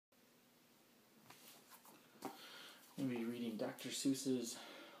I'm going to be reading Dr. Seuss's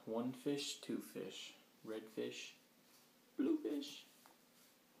One Fish, Two Fish, Red Fish, Blue Fish.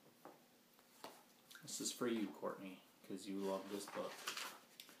 This is for you, Courtney, because you love this book.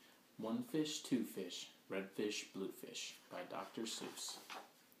 One Fish, Two Fish, Red Fish, Blue Fish by Dr. Seuss.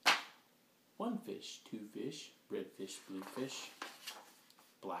 One fish, two fish, red fish, blue fish,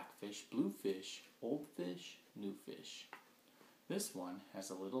 black fish, blue fish, old fish, new fish. This one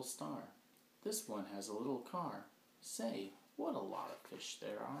has a little star. This one has a little car. Say, what a lot of fish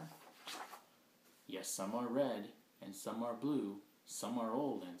there are. Yes, some are red, and some are blue, some are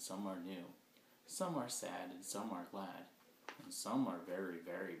old, and some are new. Some are sad, and some are glad, and some are very,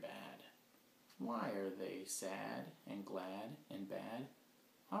 very bad. Why are they sad, and glad, and bad?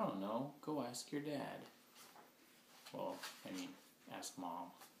 I don't know. Go ask your dad. Well, ask Mom.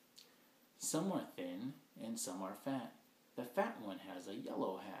 Some are thin, and some are fat. The fat one has a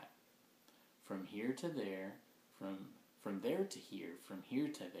yellow hat. From here to there, from there to here, from here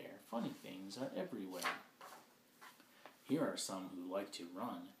to there, funny things are everywhere. Here are some who like to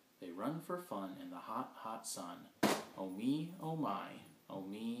run. They run for fun in the hot, hot sun. Oh me, oh my, oh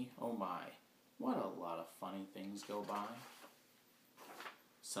me, oh my. What a lot of funny things go by.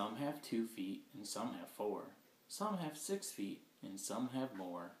 Some have 2 feet, and some have 4. Some have 6 feet, and some have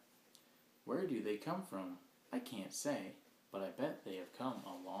more. Where do they come from? I can't say, but I bet they have come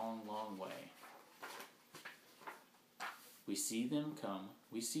a long, long way. We see them come,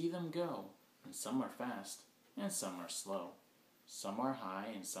 we see them go, and some are fast, and some are slow. Some are high,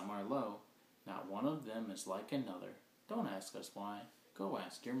 and some are low. Not one of them is like another. Don't ask us why. Go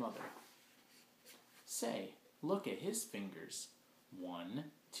ask your mother. Say, look at his fingers. 1,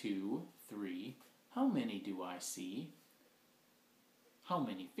 2, 3. How many do I see? How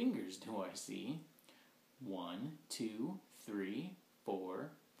many fingers do I see? 1, 2, 3,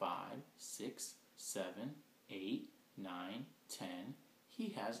 4, 5, 6, 7, 8, 9, 10. He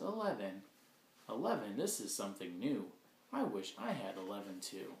has 11. 11, this is something new. I wish I had 11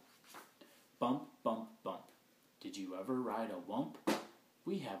 too. Bump, bump, bump. Did you ever ride a wump?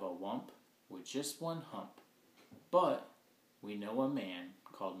 We have a wump with just 1 hump. But we know a man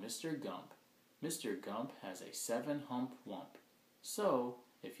called Mr. Gump. Mr. Gump has a 7-hump wump. So,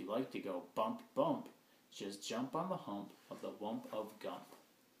 if you like to go bump, bump, just jump on the hump of the wump of Gump.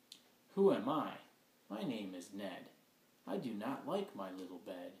 Who am I? My name is Ned. I do not like my little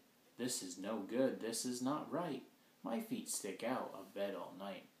bed. This is no good, this is not right. My feet stick out of bed all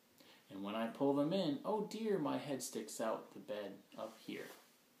night. And when I pull them in, oh dear, my head sticks out the bed up here.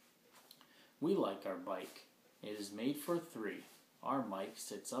 We like our bike. It is made for 3. Our Mike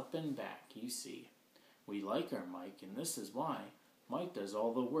sits up and back, you see. We like our Mike, and this is why. Mike does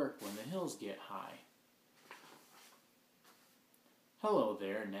all the work when the hills get high. Hello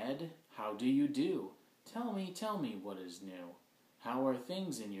there, Ned. How do you do? Tell me what is new. How are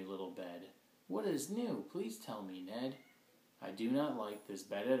things in your little bed? What is new? Please tell me, Ned. I do not like this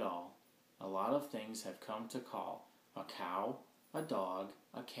bed at all. A lot of things have come to call. A cow, a dog,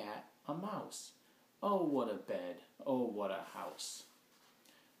 a cat, a mouse. Oh, what a bed. Oh, what a house.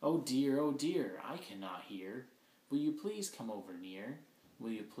 Oh, dear, I cannot hear. Will you please come over near? Will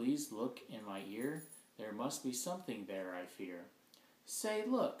you please look in my ear? There must be something there, I fear. Say,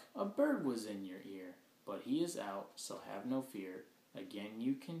 look, a bird was in your ear, but he is out, so have no fear. Again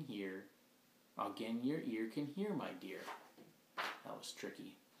your ear can hear, my dear. That was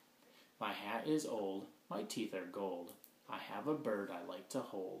tricky. My hat is old, my teeth are gold. I have a bird I like to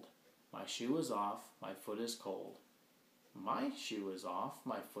hold. My shoe is off, my foot is cold. My shoe is off,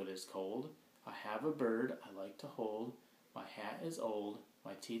 my foot is cold. I have a bird I like to hold. My hat is old,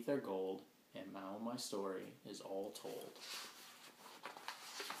 my teeth are gold, and now my story is all told.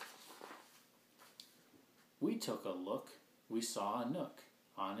 We took a look, we saw a nook.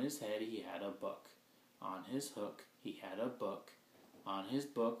 On his head he had a book. On his hook he had a book. On his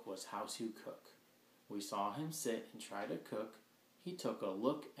book was how to cook. We saw him sit and try to cook. He took a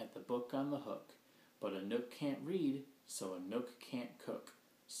look at the book on the hook. But a nook can't read, so a nook can't cook.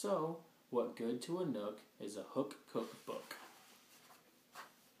 So, what good to a nook is a hook cook book?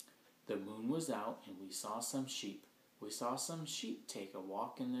 The moon was out, and we saw some sheep. We saw some sheep take a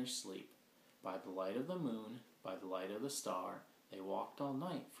walk in their sleep. By the light of the moon, by the light of the star, they walked all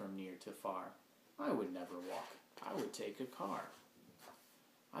night from near to far. I would never walk, I would take a car.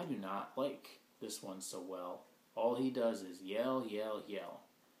 I do not like this one so well. All he does is yell, yell, yell.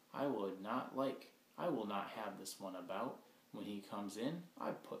 I will not have this one about. When he comes in,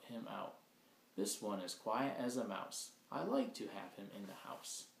 I put him out. This one is quiet as a mouse. I like to have him in the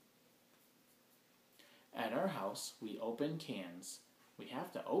house. At our house, we open cans. We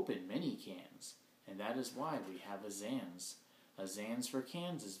have to open many cans. and that is why we have a Zans. A Zans for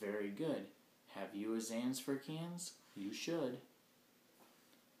cans is very good. Have you a Zans for cans? You should.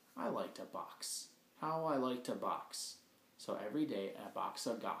 I like to box. How I like to box. So every day I box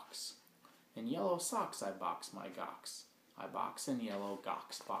a gox. In yellow socks I box my gox. I box in yellow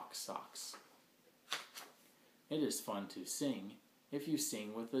gox box socks. It is fun to sing. If you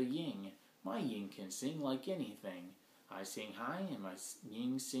sing with a ying, my ying can sing like anything. I sing high and my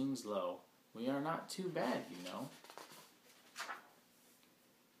ying sings low. We are not too bad, you know.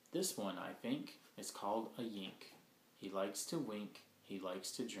 This one, I think, is called a yink. He likes to wink, he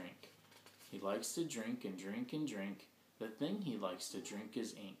likes to drink. He likes to drink and drink and drink. The thing he likes to drink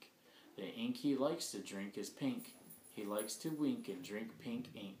is ink. The ink he likes to drink is pink. He likes to wink and drink pink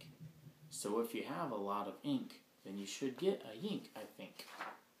ink. So if you have a lot of ink, then you should get a yink, I think.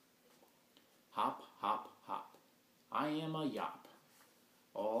 Hop, hop, hop. I am a yop.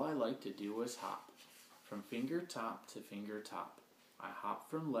 All I like to do is hop. From finger top to finger top. I hop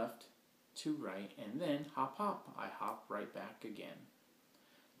from left to right, and then hop, hop, I hop right back again.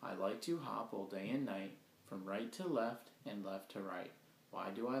 I like to hop all day and night, from right to left and left to right. Why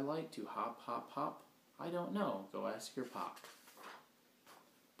do I like to hop, hop, hop? I don't know. Go ask your pop.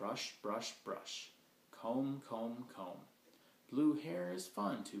 Brush, brush, brush. Comb, comb, comb. Blue hair is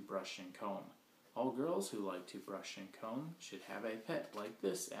fun to brush and comb. All girls who like to brush and comb should have a pet like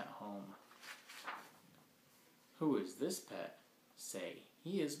this at home. Who is this pet? Say,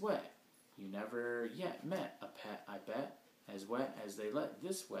 he is wet. You never yet met a pet, I bet, as wet as they let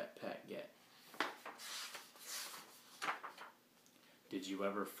this wet pet get. Did you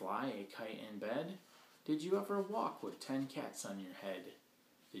ever fly a kite in bed? Did you ever walk with 10 cats on your head?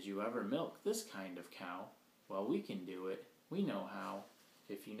 Did you ever milk this kind of cow? Well, we can do it. We know how.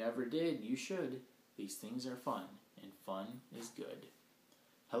 If you never did, you should. These things are fun, and fun is good.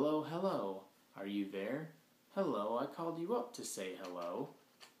 Hello, hello. Are you there? Hello, I called you up to say hello.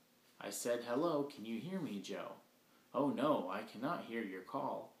 I said hello, can you hear me, Joe? Oh no, I cannot hear your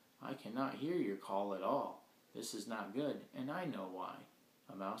call. I cannot hear your call at all. This is not good, and I know why.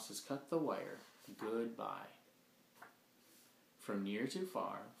 A mouse has cut the wire. Goodbye. From near to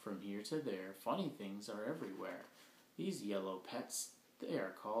far, from here to there, funny things are everywhere. These yellow pets, they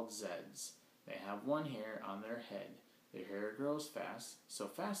are called Zeds. They have one hair on their head. Their hair grows fast, so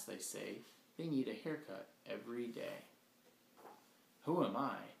fast they say, they need a haircut every day. Who am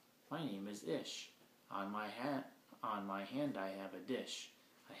I? My name is Ish. On my hand I have a dish.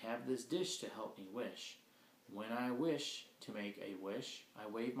 I have this dish to help me wish. When I wish to make a wish, I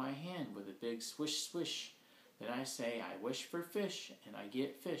wave my hand with a big swish swish. Then I say I wish for fish, and I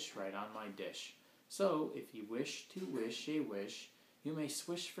get fish right on my dish. So if you wish to wish a wish, you may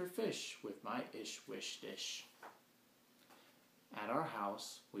swish for fish with my ish wish dish. At our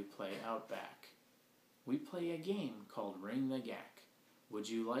house, we play out back. We play a game called Ring the Gack. Would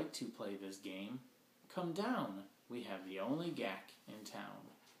you like to play this game? Come down, we have the only gack in town.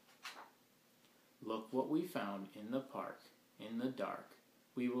 Look what we found in the park, in the dark.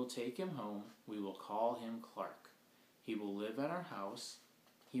 We will take him home, we will call him Clark. He will live at our house,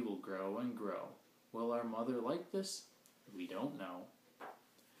 he will grow and grow. Will our mother like this? We don't know.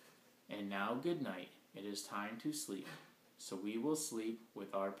 And now good night, it is time to sleep. So we will sleep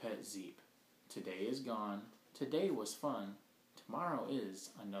with our pet Zeep. Today is gone, today was fun, tomorrow is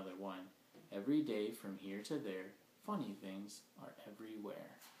another one. Every day from here to there, funny things are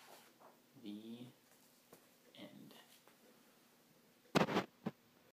everywhere. The